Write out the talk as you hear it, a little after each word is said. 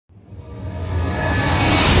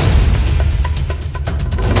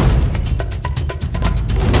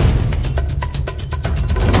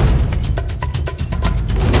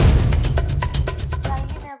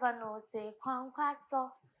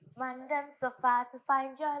so. Man, them so far to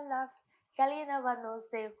find your love. Girl, you never know,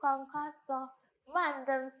 say, so. Man,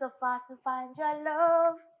 them so far to find your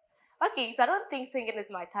love. Okay, so I don't think singing is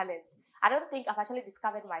my talent. I don't think I've actually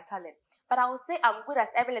discovered my talent. But I would say I'm good at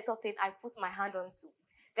every little thing I put my hand onto.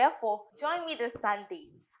 Therefore, join me this Sunday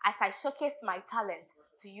as I showcase my talent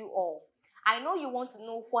to you all. I know you want to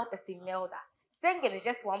know what is in Melda. Singing is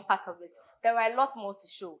just one part of it. There are a lot more to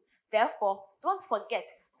show. Therefore, don't forget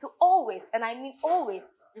to always, and I mean always,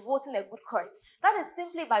 be voting a good course. That is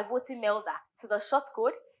simply by voting Melda to the short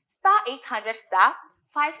code star 800 star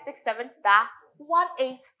 567 star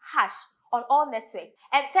 18 hash on all networks.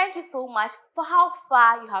 And thank you so much for how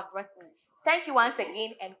far you have brought me. Thank you once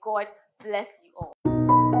again, and God bless you all.